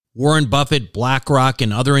Warren Buffett, BlackRock,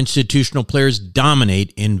 and other institutional players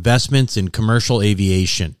dominate investments in commercial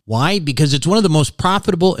aviation. Why? Because it's one of the most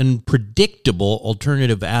profitable and predictable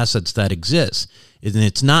alternative assets that exists, and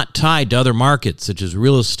it's not tied to other markets such as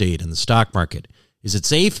real estate and the stock market. Is it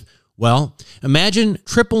safe? Well, imagine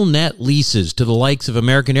triple net leases to the likes of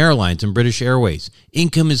American Airlines and British Airways.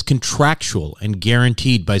 Income is contractual and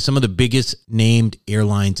guaranteed by some of the biggest named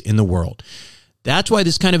airlines in the world. That's why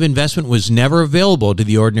this kind of investment was never available to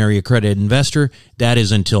the ordinary accredited investor. That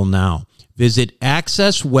is until now. Visit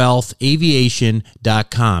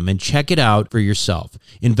accesswealthaviation.com and check it out for yourself.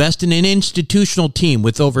 Invest in an institutional team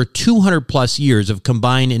with over 200 plus years of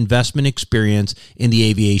combined investment experience in the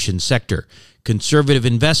aviation sector. Conservative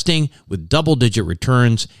investing with double-digit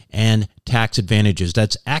returns and tax advantages.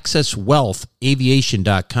 That's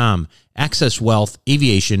accesswealthaviation.com.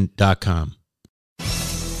 accesswealthaviation.com.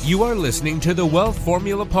 You are listening to the Wealth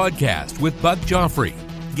Formula Podcast with Buck Joffrey.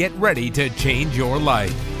 Get ready to change your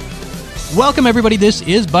life. Welcome, everybody. This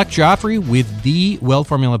is Buck Joffrey with the Wealth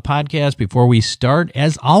Formula Podcast. Before we start,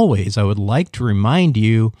 as always, I would like to remind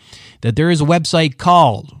you that there is a website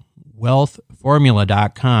called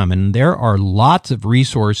wealthformula.com, and there are lots of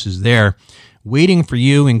resources there waiting for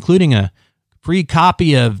you, including a free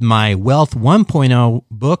copy of my Wealth 1.0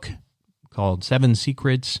 book called 7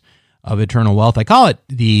 Secrets of Eternal Wealth. I call it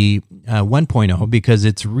the 1.0 because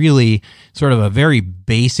it's really sort of a very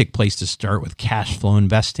basic place to start with cash flow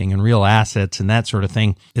investing and real assets and that sort of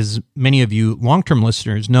thing. As many of you long-term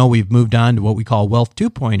listeners know, we've moved on to what we call Wealth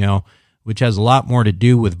 2.0, which has a lot more to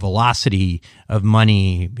do with velocity of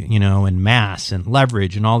money, and mass and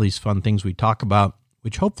leverage and all these fun things we talk about,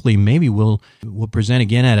 which hopefully maybe we'll present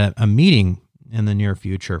again at a meeting in the near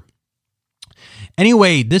future.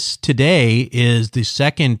 Anyway, this today is the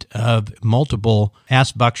second of multiple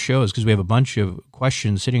Ask Buck shows because we have a bunch of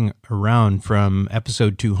questions sitting around from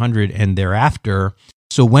episode 200 and thereafter.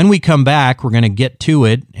 So when we come back, we're going to get to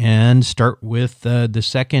it and start with the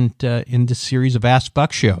second in this series of Ask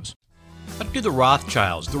Buck shows. What do the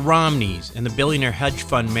Rothschilds, the Romneys, and the billionaire hedge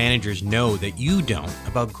fund managers know that you don't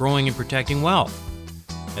about growing and protecting wealth?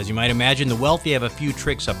 As you might imagine, the wealthy have a few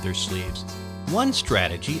tricks up their sleeves. One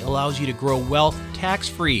strategy allows you to grow wealth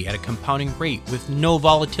tax-free at a compounding rate with no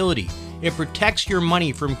volatility. It protects your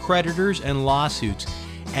money from creditors and lawsuits,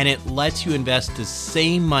 and it lets you invest the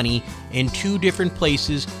same money in two different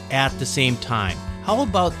places at the same time. How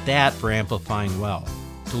about that for amplifying wealth?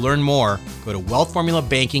 To learn more, go to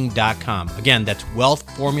wealthformulabanking.com. Again, that's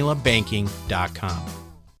wealthformulabanking.com.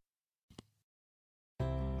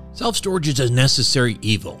 Self-storage is a necessary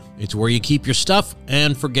evil. It's where you keep your stuff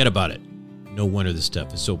and forget about it. No wonder this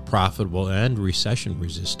stuff is so profitable and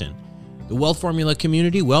recession-resistant. The Wealth Formula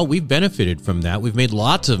community, well, we've benefited from that. We've made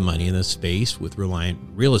lots of money in this space with Reliant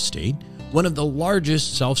Real Estate, one of the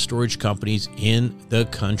largest self-storage companies in the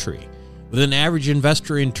country. With an average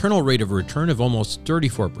investor internal rate of return of almost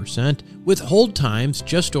 34%, with hold times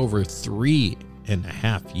just over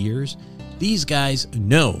 3.5 years, these guys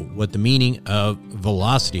know what the meaning of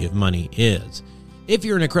velocity of money is. If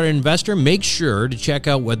you're an accredited investor, make sure to check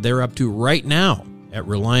out what they're up to right now at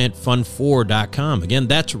ReliantFund4.com. Again,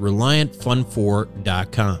 that's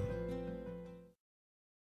ReliantFund4.com.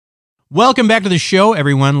 Welcome back to the show,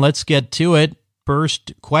 everyone. Let's get to it.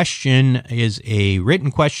 First question is a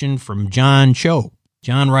written question from John Cho.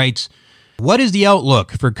 John writes, what is the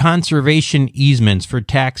outlook for conservation easements for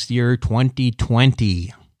tax year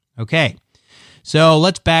 2020? Okay. So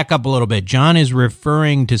let's back up a little bit. John is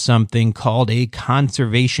referring to something called a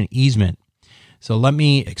conservation easement. So let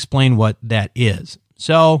me explain what that is.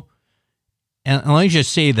 So, and let me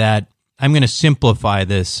just say that I'm going to simplify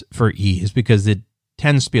this for ease because it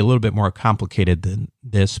tends to be a little bit more complicated than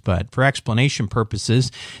this, but for explanation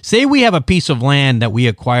purposes, say we have a piece of land that we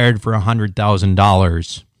acquired for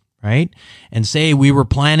 $100,000, right? And say we were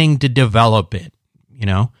planning to develop it,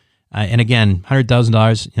 and again,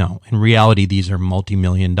 $100,000, in reality, these are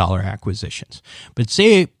multi-million dollar acquisitions. But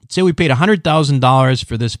say we paid $100,000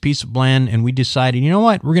 for this piece of land and we decided, you know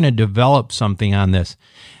what, we're going to develop something on this.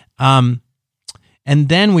 And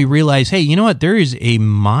then we realize, hey, you know what, there is a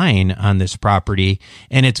mine on this property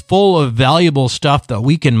and it's full of valuable stuff that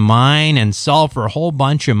we can mine and sell for a whole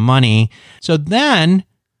bunch of money. So then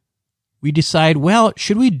we decide, well,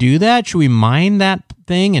 should we do that? Should we mine that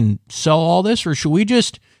thing and sell all this? Or should we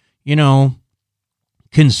just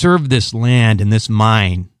conserve this land and this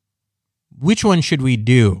mine? Which one should we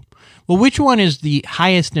do? Well, which one is the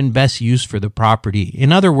highest and best use for the property?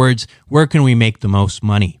 In other words, where can we make the most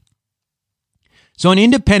money? So an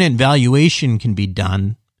independent valuation can be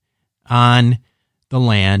done on the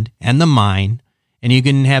land and the mine, And you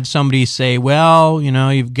can have somebody say, well,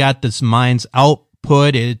 you've got this mine's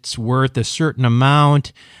output, it's worth a certain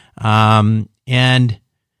amount. And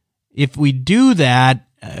if we do that,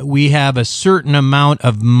 we have a certain amount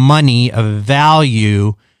of money, of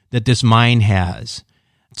value that this mine has.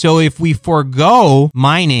 So if we forego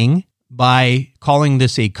mining by calling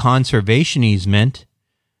this a conservation easement,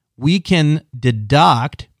 we can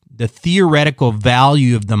deduct the theoretical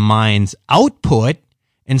value of the mine's output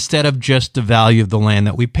instead of just the value of the land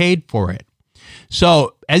that we paid for it.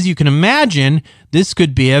 So as you can imagine, this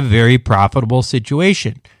could be a very profitable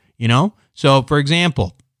situation, So for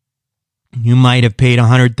example, you might have paid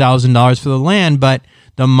 $100,000 for the land, but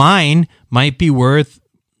the mine might be worth,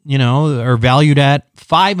 or valued at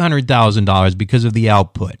 $500,000 because of the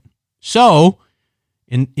output. So,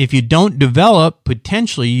 if you don't develop,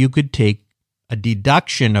 potentially you could take a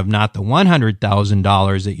deduction of not the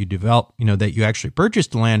 $100,000 that you develop, that you actually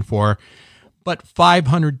purchased the land for, but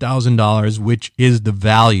 $500,000, which is the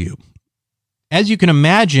value. As you can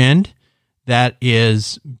imagine, that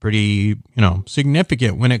is pretty,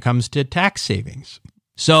 significant when it comes to tax savings.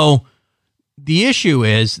 So the issue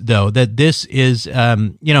is, though, that this is,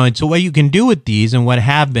 and so what you can do with these and what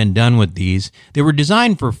have been done with these, they were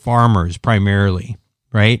designed for farmers primarily,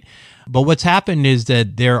 right? But what's happened is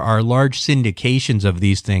that there are large syndications of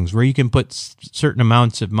these things where you can put certain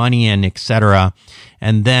amounts of money in, et cetera,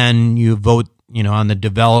 and then you vote, on the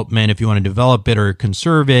development, if you want to develop it or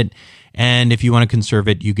conserve it. And if you want to conserve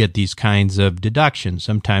it, you get these kinds of deductions.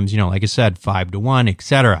 Sometimes, like I said, 5-to-1, et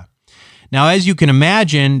cetera. Now, as you can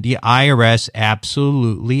imagine, the IRS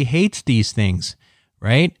absolutely hates these things,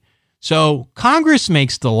 right? So Congress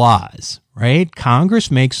makes the laws, right? Congress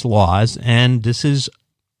makes laws, and this is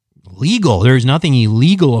legal. There's nothing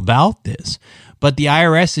illegal about this. But the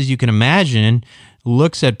IRS, as you can imagine,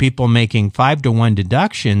 looks at people making 5-to-1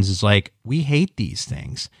 deductions is like, we hate these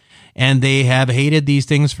things. And they have hated these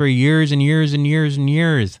things for years and years and years and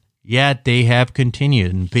years. Yet they have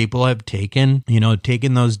continued, and people have taken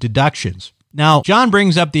those deductions. Now, John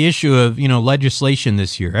brings up the issue of, legislation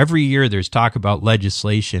this year. Every year there's talk about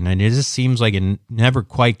legislation, and it just seems like it never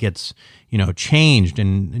quite gets, changed.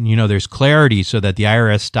 And there's clarity so that the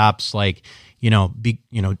IRS stops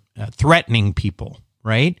threatening people,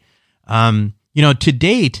 right? To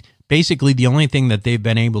date, basically the only thing that they've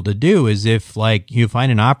been able to do is if you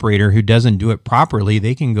find an operator who doesn't do it properly,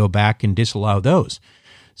 they can go back and disallow those.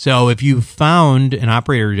 So if you found an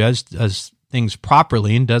operator who does things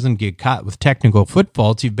properly and doesn't get caught with technical foot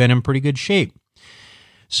faults, you've been in pretty good shape.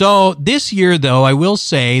 So this year, though, I will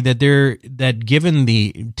say that given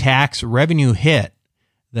the tax revenue hit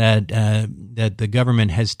that the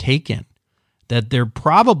government has taken, that there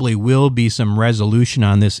probably will be some resolution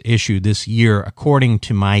on this issue this year, according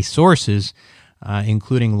to my sources,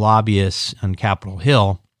 including lobbyists on Capitol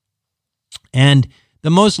Hill. And the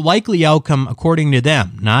most likely outcome, according to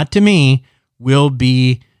them, not to me, will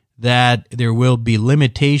be that there will be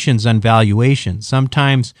limitations on valuation.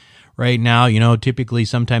 Sometimes, right now, typically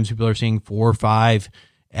sometimes people are seeing 4 or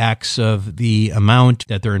 5x of the amount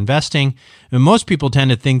that they're investing. And most people tend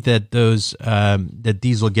to think that that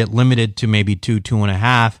these will get limited to maybe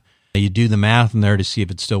 2.5. You do the math in there to see if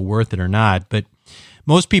it's still worth it or not. But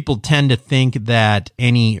most people tend to think that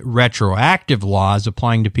any retroactive laws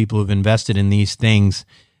applying to people who've invested in these things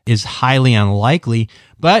is highly unlikely.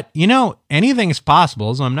 But, anything is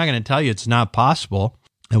possible, so I'm not going to tell you it's not possible.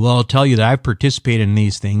 I will tell you that I've participated in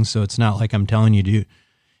these things, so it's not like I'm telling you to,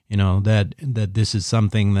 that this is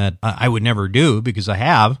something that I would never do, because I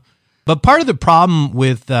have. But part of the problem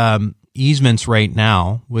with easements right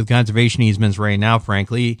now, with conservation easements right now,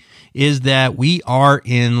 frankly, is that we are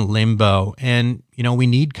in limbo. And, we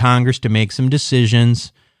need Congress to make some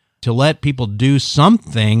decisions to let people do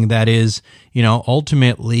something that is,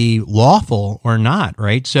 ultimately lawful or not,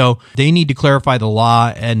 right? So they need to clarify the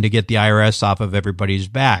law and to get the IRS off of everybody's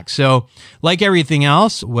back. So like everything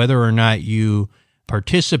else, whether or not you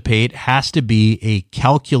participate has to be a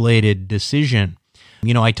calculated decision.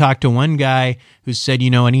 I talked to one guy who said, a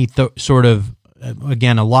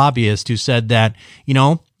lobbyist who said that,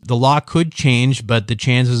 the law could change, but the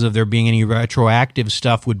chances of there being any retroactive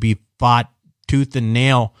stuff would be fought tooth and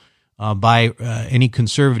nail by any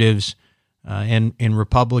conservatives and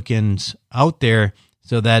Republicans out there,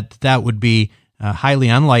 so that would be a highly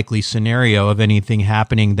unlikely scenario of anything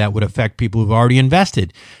happening that would affect people who've already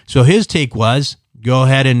invested. So his take was, go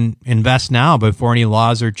ahead and invest now before any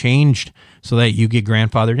laws are changed so that you get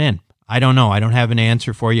grandfathered in. I don't know. I don't have an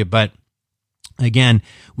answer for you, but again,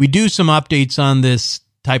 we do some updates on this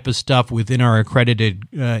type of stuff within our accredited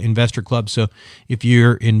investor club. So if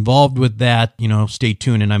you're involved with that, stay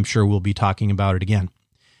tuned, and I'm sure we'll be talking about it again.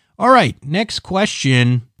 All right, next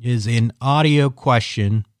question is an audio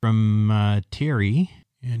question from Terry,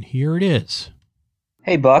 and here it is.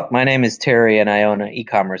 Hey, Buck. My name is Terry, and I own an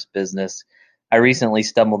e-commerce business. I recently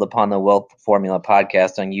stumbled upon the Wealth Formula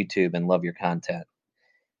podcast on YouTube and love your content.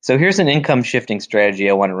 So here's an income shifting strategy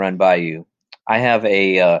I want to run by you. I have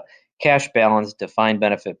a cash balance defined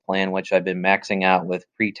benefit plan, which I've been maxing out with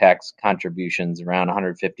pre-tax contributions around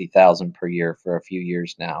 $150,000 per year for a few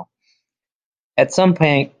years now. At some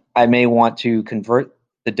point, I may want to convert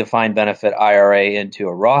the defined benefit IRA into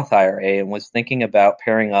a Roth IRA, and was thinking about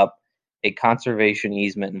pairing up a conservation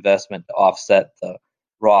easement investment to offset the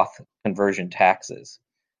Roth conversion taxes.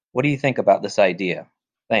 What do you think about this idea?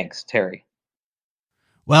 Thanks, Terry.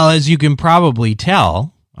 Well, as you can probably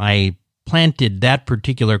tell, I planted that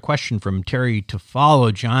particular question from Terry to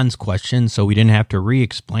follow John's question, so we didn't have to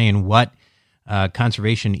re-explain what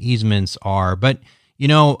conservation easements are. But,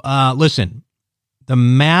 listen, the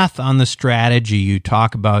math on the strategy you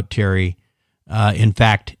talk about, Terry, in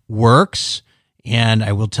fact, works. And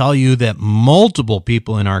I will tell you that multiple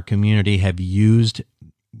people in our community have used,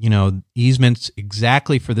 easements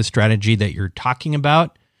exactly for the strategy that you're talking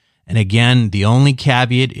about. And again, the only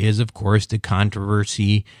caveat is, of course, the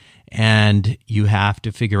controversy, and you have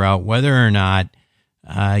to figure out whether or not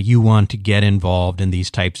you want to get involved in these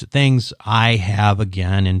types of things. I have,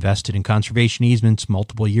 again, invested in conservation easements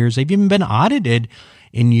multiple years. They've even been audited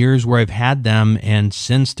in years where I've had them, and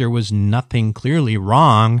since there was nothing clearly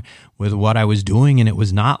wrong with what I was doing and it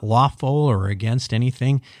was not lawful or against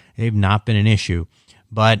anything, they've not been an issue.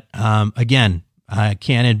 But again, I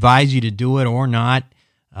can't advise you to do it or not.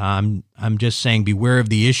 I'm just saying beware of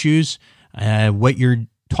the issues. What you're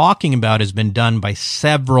talking about has been done by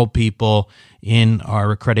several people in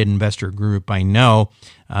our accredited investor group. I know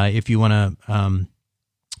if you want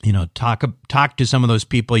to talk to some of those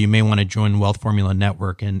people, you may want to join Wealth Formula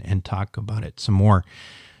Network and talk about it some more.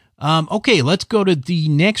 Okay, let's go to the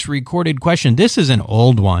next recorded question. This is an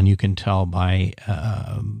old one. You can tell by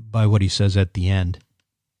what he says at the end.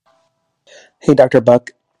 Hey, Dr.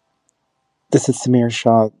 Buck. This is Samir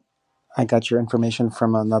Shah. I got your information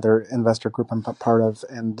from another investor group I'm part of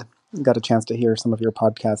and got a chance to hear some of your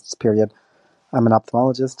podcasts, period. I'm an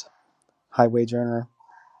ophthalmologist, high wage earner.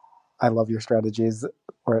 I love your strategies,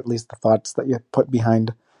 or at least the thoughts that you put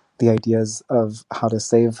behind the ideas of how to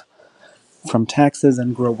save from taxes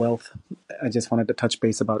and grow wealth. I just wanted to touch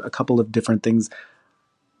base about a couple of different things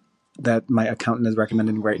that my accountant is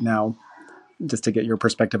recommending right now, just to get your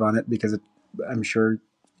perspective on it, because I'm sure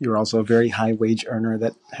you're also a very high wage earner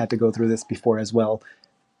that had to go through this before as well.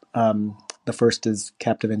 The first is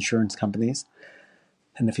captive insurance companies.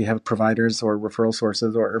 And if you have providers or referral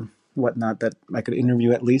sources or whatnot that I could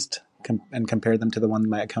interview at least and compare them to the one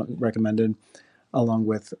my accountant recommended, along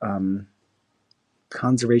with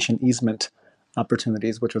conservation easement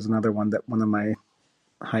opportunities, which was another one that one of my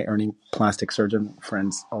high earning plastic surgeon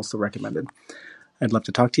friends also recommended. I'd love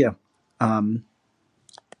to talk to you.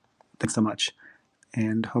 Thanks so much,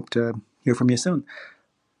 and hope to hear from you soon.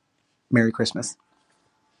 Merry Christmas.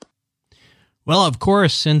 Well, of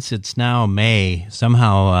course, since it's now May,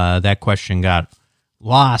 somehow that question got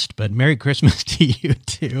lost, but Merry Christmas to you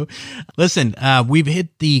too. Listen, we've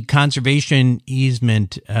hit the conservation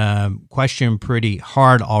easement question pretty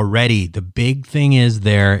hard already. The big thing is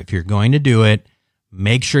there, if you're going to do it,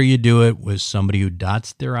 make sure you do it with somebody who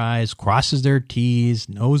dots their I's, crosses their T's,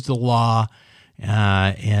 knows the law,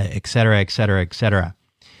 et cetera, et cetera, et cetera.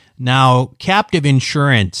 Now, captive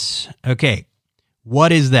insurance. Okay,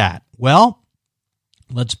 what is that? Well,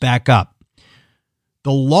 let's back up.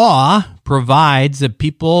 The law provides that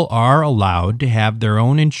people are allowed to have their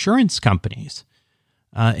own insurance companies.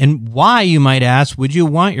 And why, you might ask, would you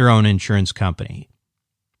want your own insurance company?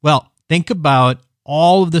 Well, think about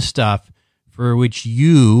all of the stuff for which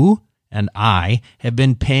you and I have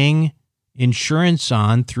been paying insurance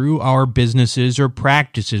on through our businesses or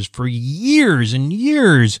practices for years and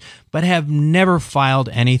years, but have never filed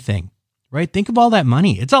anything, right? Think of all that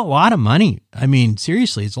money. It's a lot of money. I mean,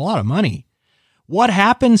 seriously, it's a lot of money. What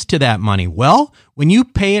happens to that money? Well, when you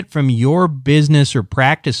pay it from your business or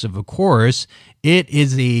practice, of course, it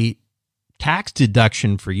is a tax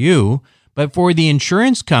deduction for you, but for the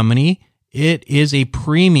insurance company, it is a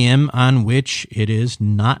premium on which it is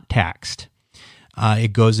not taxed.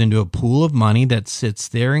 It goes into a pool of money that sits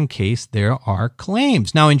there in case there are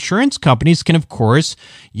claims. Now, insurance companies can, of course,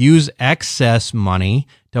 use excess money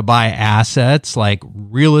to buy assets like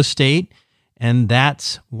real estate And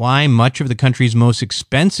that's why much of the country's most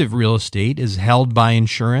expensive real estate is held by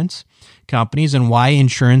insurance companies, and why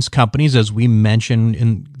insurance companies, as we mentioned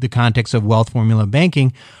in the context of wealth formula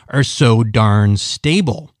banking, are so darn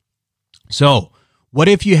stable. So what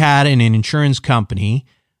if you had an insurance company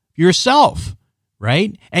yourself,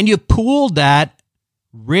 right? And you pooled that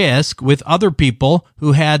risk with other people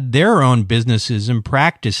who had their own businesses and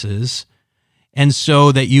practices, and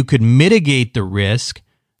so that you could mitigate the risk,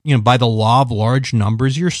 by the law of large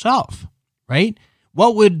numbers yourself, right?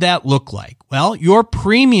 What would that look like? Well, your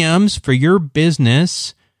premiums for your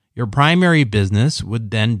business, your primary business, would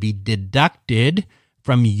then be deducted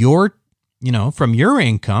from your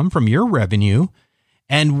income, from your revenue.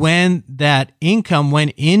 And when that income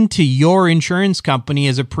went into your insurance company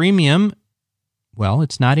as a premium, well,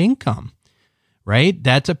 it's not income, right?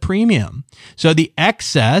 That's a premium. So the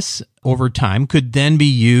excess over time could then be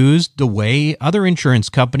used the way other insurance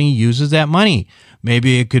company uses that money.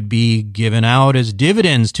 Maybe it could be given out as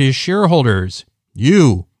dividends to shareholders,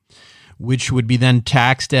 which would be then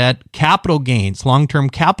taxed at capital gains, long-term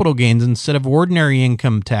capital gains, instead of ordinary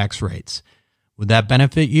income tax rates. Would that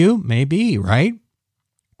benefit you? Maybe, right?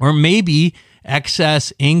 Or maybe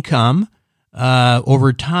excess income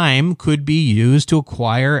over time could be used to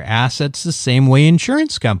acquire assets the same way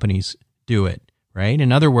insurance companies do it, right?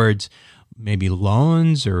 In other words, maybe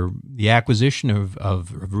loans or the acquisition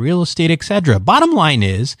of real estate, etc. Bottom line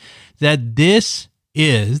is that this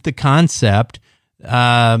is the concept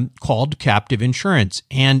called captive insurance,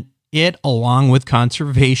 and it, along with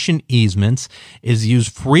conservation easements, is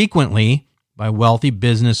used frequently by wealthy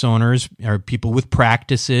business owners or people with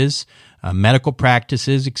practices, medical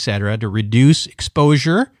practices, etc., to reduce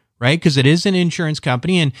exposure, right? Because it is an insurance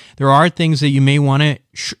company, and there are things that you may want to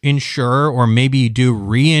insure, or maybe you do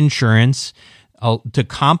reinsurance to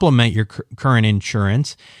complement your current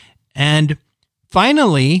insurance. And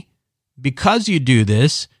finally, because you do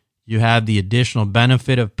this, you have the additional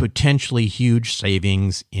benefit of potentially huge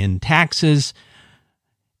savings in taxes.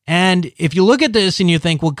 And if you look at this and you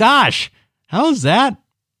think, well, gosh, how is that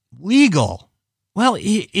legal? Well,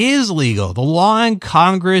 it is legal. The law in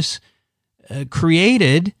Congress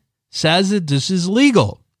created says that this is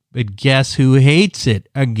legal. But guess who hates it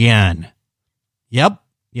again? Yep,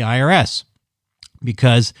 the IRS.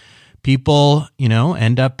 Because people,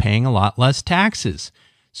 end up paying a lot less taxes.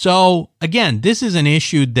 So again, this is an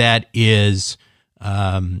issue that is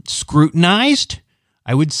scrutinized.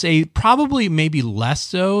 I would say probably maybe less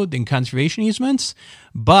so than conservation easements,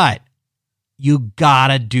 but you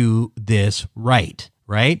gotta do this right?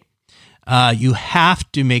 You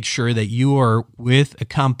have to make sure that you are with a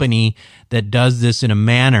company that does this in a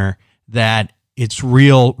manner that it's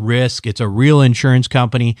real risk. It's a real insurance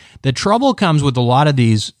company. The trouble comes with a lot of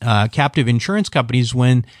these captive insurance companies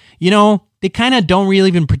when, they kind of don't really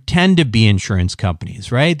even pretend to be insurance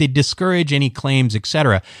companies, right? They discourage any claims,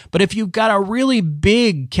 etc. But if you've got a really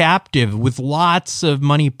big captive with lots of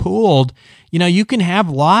money pooled, you can have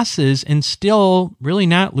losses and still really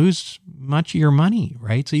not lose much of your money,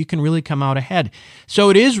 right? So you can really come out ahead. So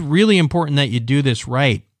it is really important that you do this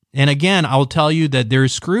right. And again, I'll tell you that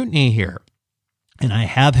there's scrutiny here. And I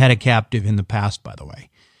have had a captive in the past, by the way.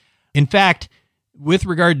 In fact, with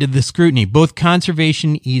regard to the scrutiny, both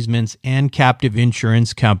conservation easements and captive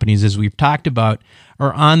insurance companies, as we've talked about,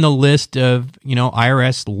 are on the list of,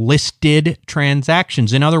 IRS listed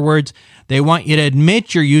transactions. In other words, they want you to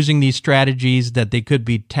admit you're using these strategies, that they could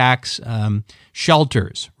be tax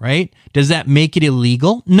shelters, right? Does that make it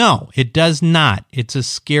illegal? No, it does not. It's a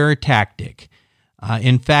scare tactic.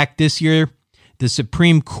 In fact, this year, the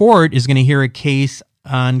Supreme Court is going to hear a case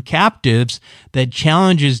on captives that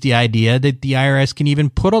challenges the idea that the IRS can even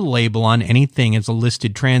put a label on anything as a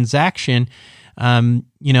listed transaction,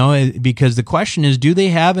 because the question is, do they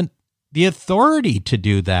have the authority to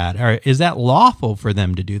do that? Or is that lawful for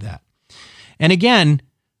them to do that? And again,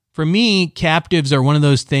 for me, captives are one of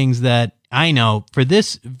those things that I know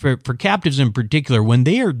for captives in particular, when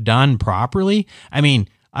they are done properly,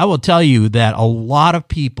 I will tell you that a lot of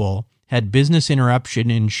people had business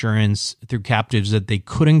interruption insurance through captives that they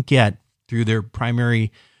couldn't get through their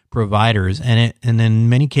primary providers, and in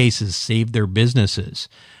many cases saved their businesses.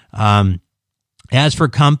 As for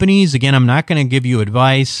companies, again, I'm not going to give you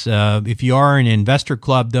advice. If you are an investor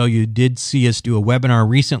club, though, you did see us do a webinar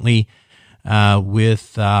recently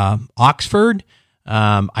with Oxford.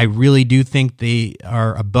 I really do think they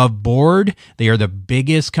are above board. They are the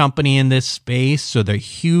biggest company in this space, so they're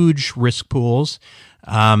huge risk pools.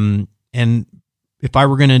 And if I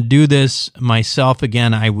were going to do this myself,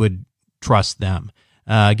 again, I would trust them.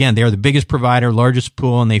 Again, they are the biggest provider, largest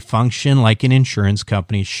pool, and they function like an insurance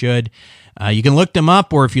company should. You can look them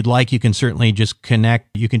up, or if you'd like, you can certainly just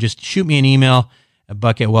connect. You can just shoot me an email at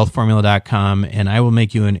buck@wealthformula.com, and I will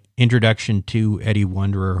make you an introduction to Eddie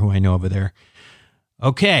Wanderer, who I know over there.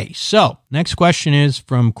 Okay, so next question is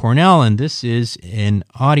from Cornell, and this is an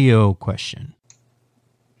audio question.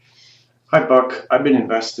 Hi, Buck. I've been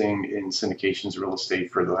investing in syndications real estate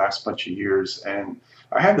for the last bunch of years, and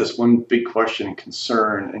I had this one big question and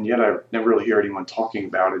concern, and yet I never really hear anyone talking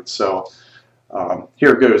about it. So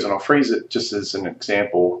here it goes, and I'll phrase it just as an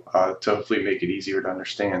example to hopefully make it easier to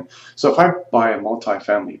understand. So if I buy a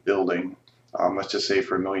multifamily building, let's just say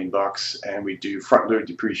for $1 million, and we do front-load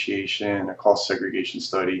depreciation, a cost segregation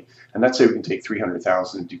study, and let's say we can take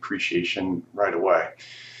 $300,000 depreciation right away.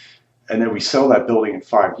 And then we sell that building in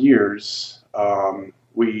 5 years,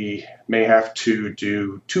 we may have to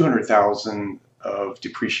do $200,000 of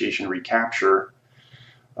depreciation recapture,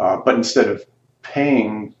 but instead of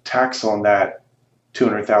paying tax on that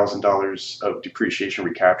 $200,000 of depreciation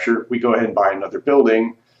recapture, we go ahead and buy another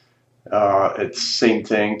building. It's the same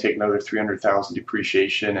thing, take another $300,000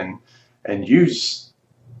 depreciation and use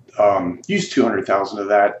 $200,000 of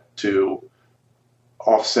that to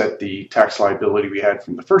offset the tax liability we had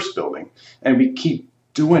from the first building. And we keep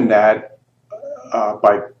doing that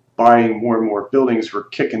by buying more and more buildings. We're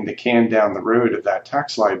kicking the can down the road of that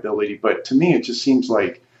tax liability. But to me, it just seems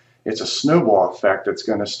like it's a snowball effect that's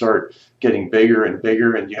going to start getting bigger and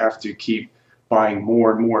bigger, and you have to keep buying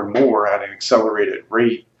more and more and more at an accelerated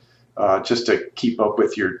rate just to keep up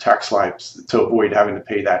with your tax lives, to avoid having to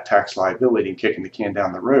pay that tax liability and kicking the can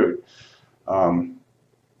down the road.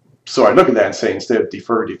 So I look at that and say, instead of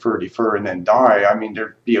defer, and then die, I mean,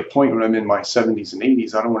 there'd be a point when I'm in my 70s and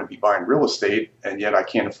 80s, I don't want to be buying real estate, and yet I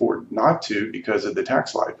can't afford not to because of the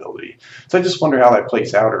tax liability. So I just wonder how that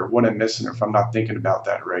plays out, or what I'm missing, or if I'm not thinking about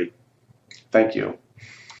that right. Thank you.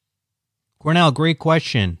 Cornell, great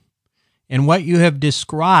question. And what you have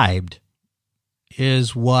described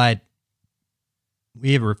is what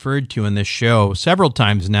we have referred to in this show several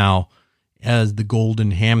times now as the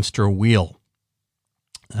golden hamster wheel.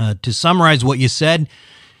 To summarize what you said,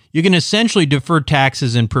 you can essentially defer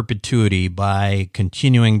taxes in perpetuity by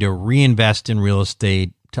continuing to reinvest in real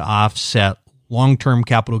estate to offset long-term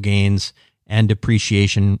capital gains and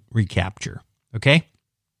depreciation recapture. Okay?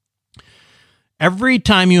 Every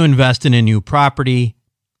time you invest in a new property,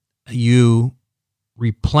 you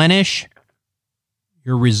replenish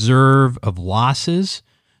your reserve of losses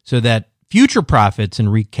so that future profits and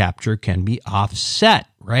recapture can be offset,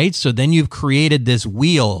 right? So then you've created this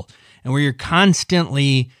wheel, and where you're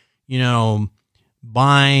constantly,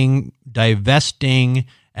 buying, divesting,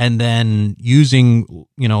 and then using,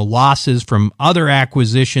 losses from other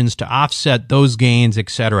acquisitions to offset those gains,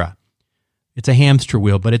 etc. It's a hamster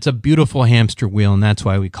wheel, but it's a beautiful hamster wheel, and that's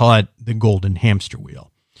why we call it the golden hamster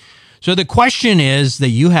wheel. So the question is that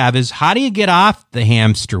you have is, how do you get off the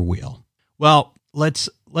hamster wheel? Well, let's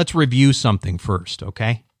review something first,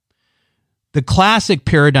 okay? The classic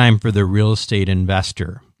paradigm for the real estate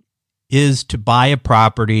investor is to buy a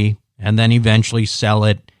property and then eventually sell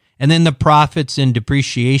it, and then the profits and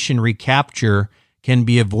depreciation recapture can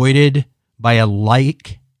be avoided by a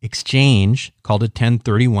like exchange called a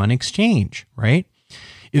 1031 exchange, right?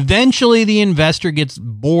 Eventually, the investor gets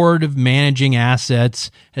bored of managing assets,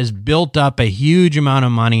 has built up a huge amount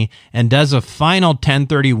of money, and does a final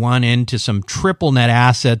 1031 into some triple net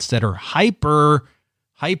assets that are hyper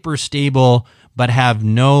stable, but have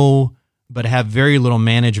very little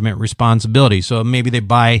management responsibility. So maybe they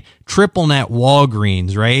buy triple net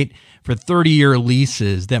Walgreens, right, for 30-year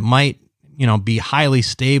leases that might be highly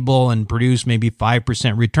stable and produce maybe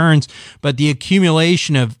 5% returns, but the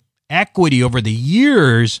accumulation of equity over the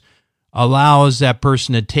years allows that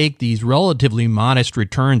person to take these relatively modest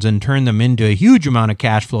returns and turn them into a huge amount of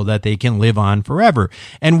cash flow that they can live on forever.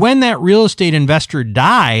 And when that real estate investor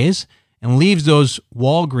dies and leaves those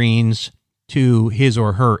Walgreens to his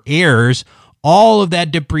or her heirs, all of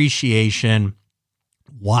that depreciation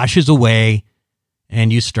washes away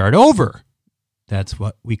and you start over. That's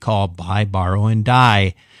what we call buy, borrow, and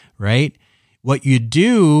die, right? What you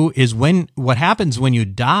do is what happens when you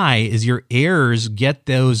die is your heirs get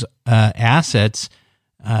those assets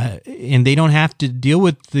and they don't have to deal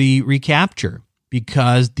with the recapture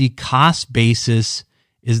because the cost basis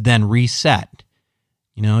is then reset.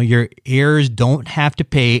 Your heirs don't have to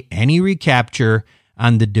pay any recapture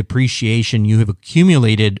on the depreciation you have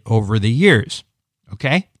accumulated over the years.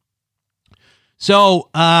 Okay?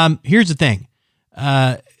 So here's the thing.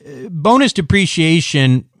 Bonus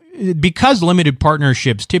depreciation, because limited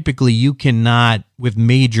partnerships, typically you cannot, with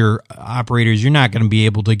major operators, you're not going to be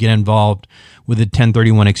able to get involved with a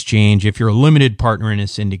 1031 exchange if you're a limited partner in a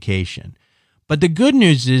syndication. But the good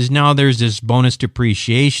news is now there's this bonus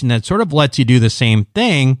depreciation that sort of lets you do the same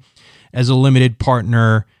thing as a limited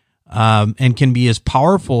partner, and can be as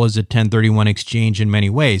powerful as a 1031 exchange in many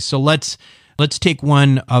ways. So let's take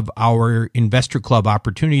one of our Investor Club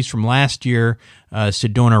opportunities from last year,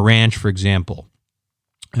 Sedona Ranch, for example.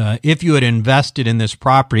 If you had invested in this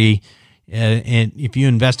property, and if you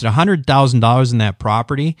invested $100,000 in that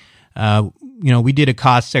property, we did a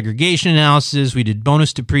cost segregation analysis. We did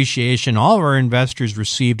bonus depreciation. All of our investors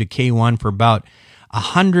received a K1 for about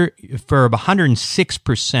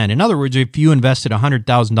 106%. In other words, if you invested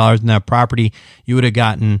 $100,000 in that property, you would have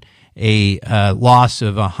gotten a loss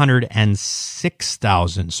of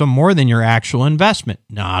 $106,000. So more than your actual investment.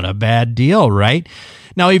 Not a bad deal, right?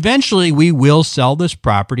 Now, eventually we will sell this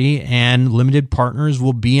property and limited partners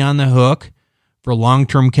will be on the hook for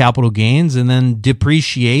long-term capital gains and then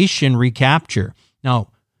depreciation recapture. Now,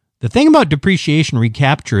 the thing about depreciation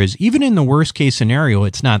recapture is even in the worst case scenario,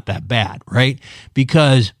 it's not that bad, right?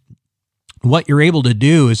 Because what you're able to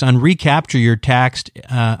do is on recapture, you're taxed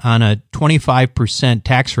on a 25%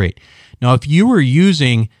 tax rate. Now, if you were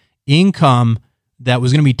using income that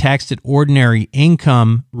was going to be taxed at ordinary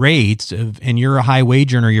income rates, and you're a high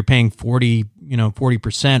wage earner, you're paying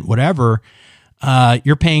 40%, whatever,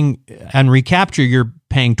 you're paying on recapture, you're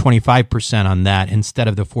paying 25% on that instead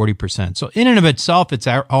of the 40%. So in and of itself, it's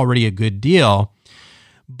already a good deal,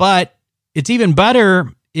 but it's even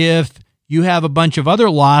better if you have a bunch of other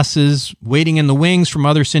losses waiting in the wings from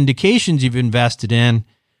other syndications you've invested in,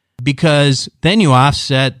 because then you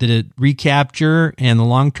offset the recapture and the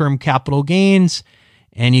long-term capital gains,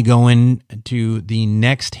 and you go into the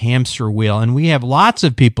next hamster wheel. And we have lots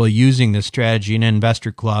of people using this strategy in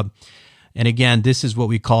Investor Club. And again, this is what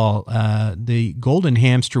we call the golden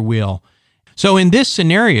hamster wheel. So in this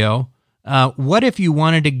scenario, what if you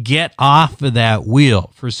wanted to get off of that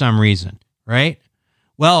wheel for some reason, right?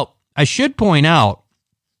 Well, I should point out,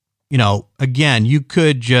 again, you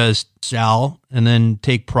could just sell and then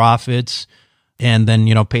take profits and then,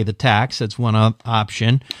 pay the tax. That's one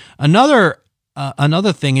option. Another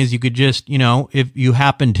thing is you could just, if you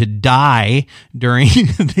happen to die during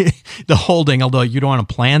the holding, although you don't want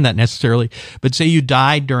to plan that necessarily, but say you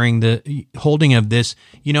die during the holding of this,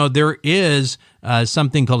 there is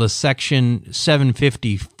something called a Section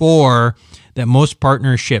 754 that most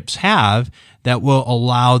partnerships have that will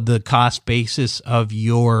allow the cost basis of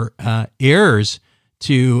your heirs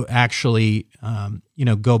to actually,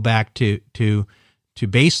 go back to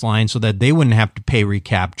baseline so that they wouldn't have to pay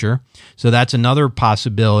recapture. So that's another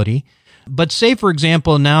possibility. But say, for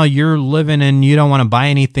example, now you're living and you don't want to buy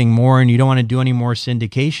anything more and you don't want to do any more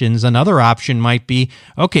syndications. Another option might be,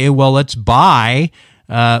 okay, well, let's buy,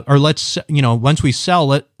 once we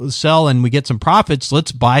sell and we get some profits,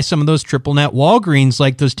 let's buy some of those triple net Walgreens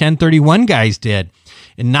like those 1031 guys did.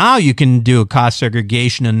 And now you can do a cost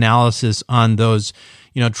segregation analysis on those,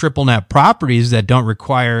 triple net properties that don't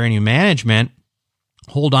require any management.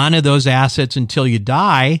 Hold on to those assets until you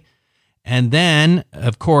die. And then,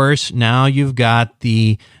 of course, now you've got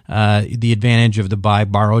the advantage of the buy,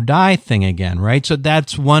 borrow, die thing again, right? So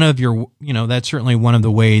that's one of your, that's certainly one of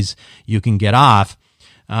the ways you can get off.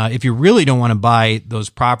 If you really don't want to buy those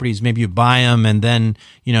properties, maybe you buy them and then,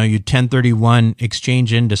 you 1031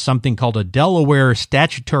 exchange into something called a Delaware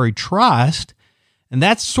statutory trust. And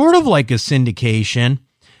that's sort of like a syndication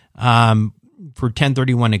for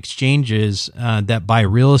 1031 exchanges that buy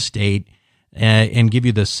real estate and give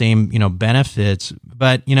you the same, benefits.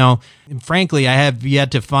 But, frankly, I have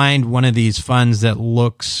yet to find one of these funds that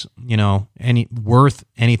looks, worth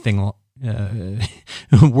anything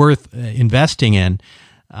worth investing in.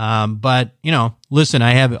 But, listen,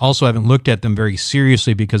 I haven't looked at them very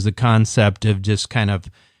seriously because the concept of just kind of,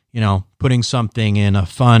 putting something in a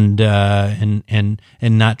fund and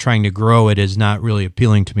not trying to grow it is not really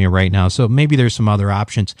appealing to me right now. So maybe there's some other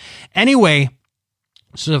options. Anyway,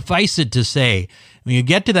 suffice it to say, when you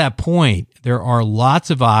get to that point, there are lots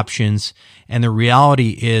of options, and the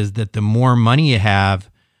reality is that the more money you have,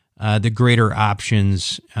 the greater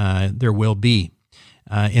options there will be.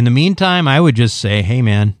 In the meantime, I would just say, hey,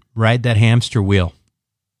 man, ride that hamster wheel.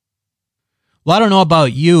 Well, I don't know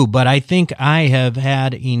about you, but I think I have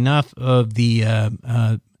had enough of the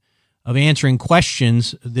of answering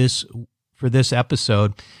questions for this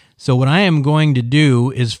episode. So what I am going to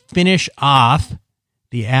do is finish off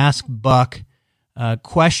the Ask Buck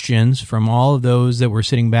questions from all of those that were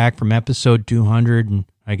sitting back from episode 200 and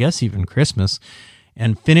I guess even Christmas,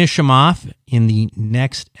 and finish them off in the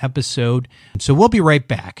next episode. So we'll be right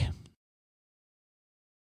back.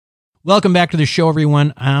 Welcome back to the show,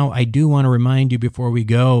 everyone. Now, I do want to remind you before we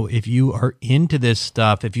go, if you are into this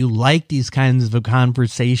stuff, if you like these kinds of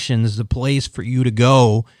conversations, the place for you to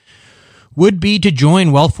go would be to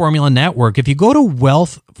join Wealth Formula Network. If you go to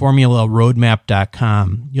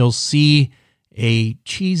wealthformularoadmap.com, you'll see a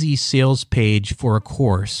cheesy sales page for a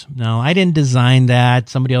course. Now, I didn't design that.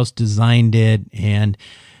 Somebody else designed it. And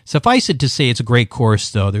suffice it to say, it's a great course,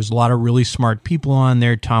 though. There's a lot of really smart people on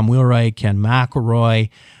there. Tom Wheelwright, Ken McElroy,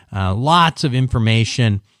 lots of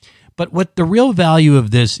information. But what the real value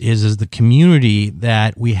of this is the community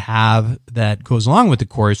that we have that goes along with the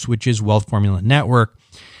course, which is Wealth Formula Network.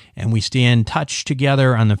 And we stay in touch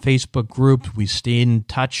together on the Facebook group. We stay in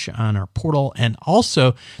touch on our portal and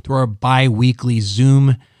also through our bi-weekly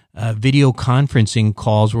Zoom video conferencing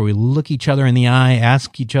calls where we look each other in the eye,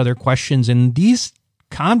 ask each other questions. And these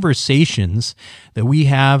conversations that we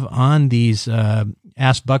have on these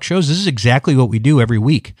Ask Buck shows, this is exactly what we do every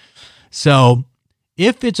week. So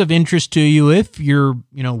if it's of interest to you, if your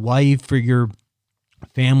wife or your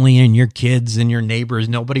family and your kids and your neighbors,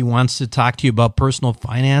 nobody wants to talk to you about personal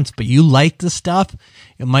finance, but you like the stuff,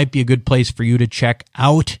 it might be a good place for you to check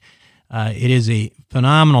out. It is a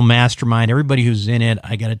phenomenal mastermind. Everybody who's in it,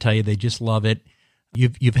 I got to tell you, they just love it.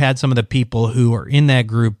 You've had some of the people who are in that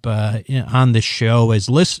group on the show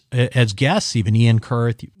as guests, even Ian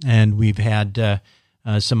Kurth, and we've had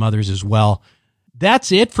some others as well.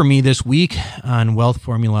 That's it for me this week on Wealth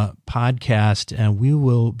Formula Podcast. We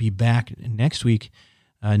will be back next week.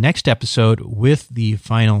 Next episode with the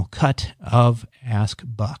final cut of Ask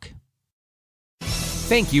Buck.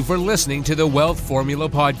 Thank you for listening to the Wealth Formula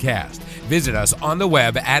Podcast. Visit us on the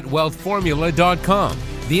web at wealthformula.com.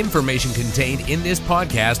 The information contained in this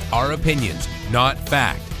podcast are opinions, not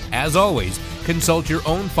fact. As always, consult your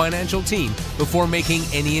own financial team before making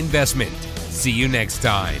any investment. See you next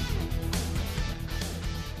time.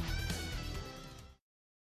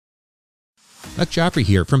 Buck Joffrey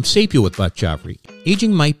here from Sapio with Buck Joffrey.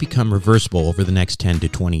 Aging might become reversible over the next 10 to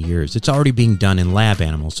 20 years. It's already being done in lab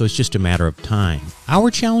animals, so it's just a matter of time. Our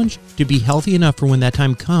challenge? To be healthy enough for when that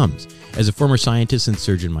time comes. As a former scientist and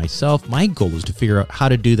surgeon myself, my goal is to figure out how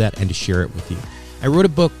to do that and to share it with you. I wrote a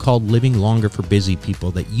book called Living Longer for Busy People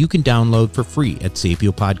that you can download for free at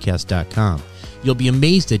sapiopodcast.com. You'll be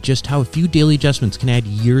amazed at just how a few daily adjustments can add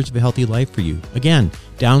years of a healthy life for you. Again,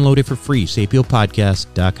 download it for free,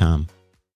 sapiopodcast.com.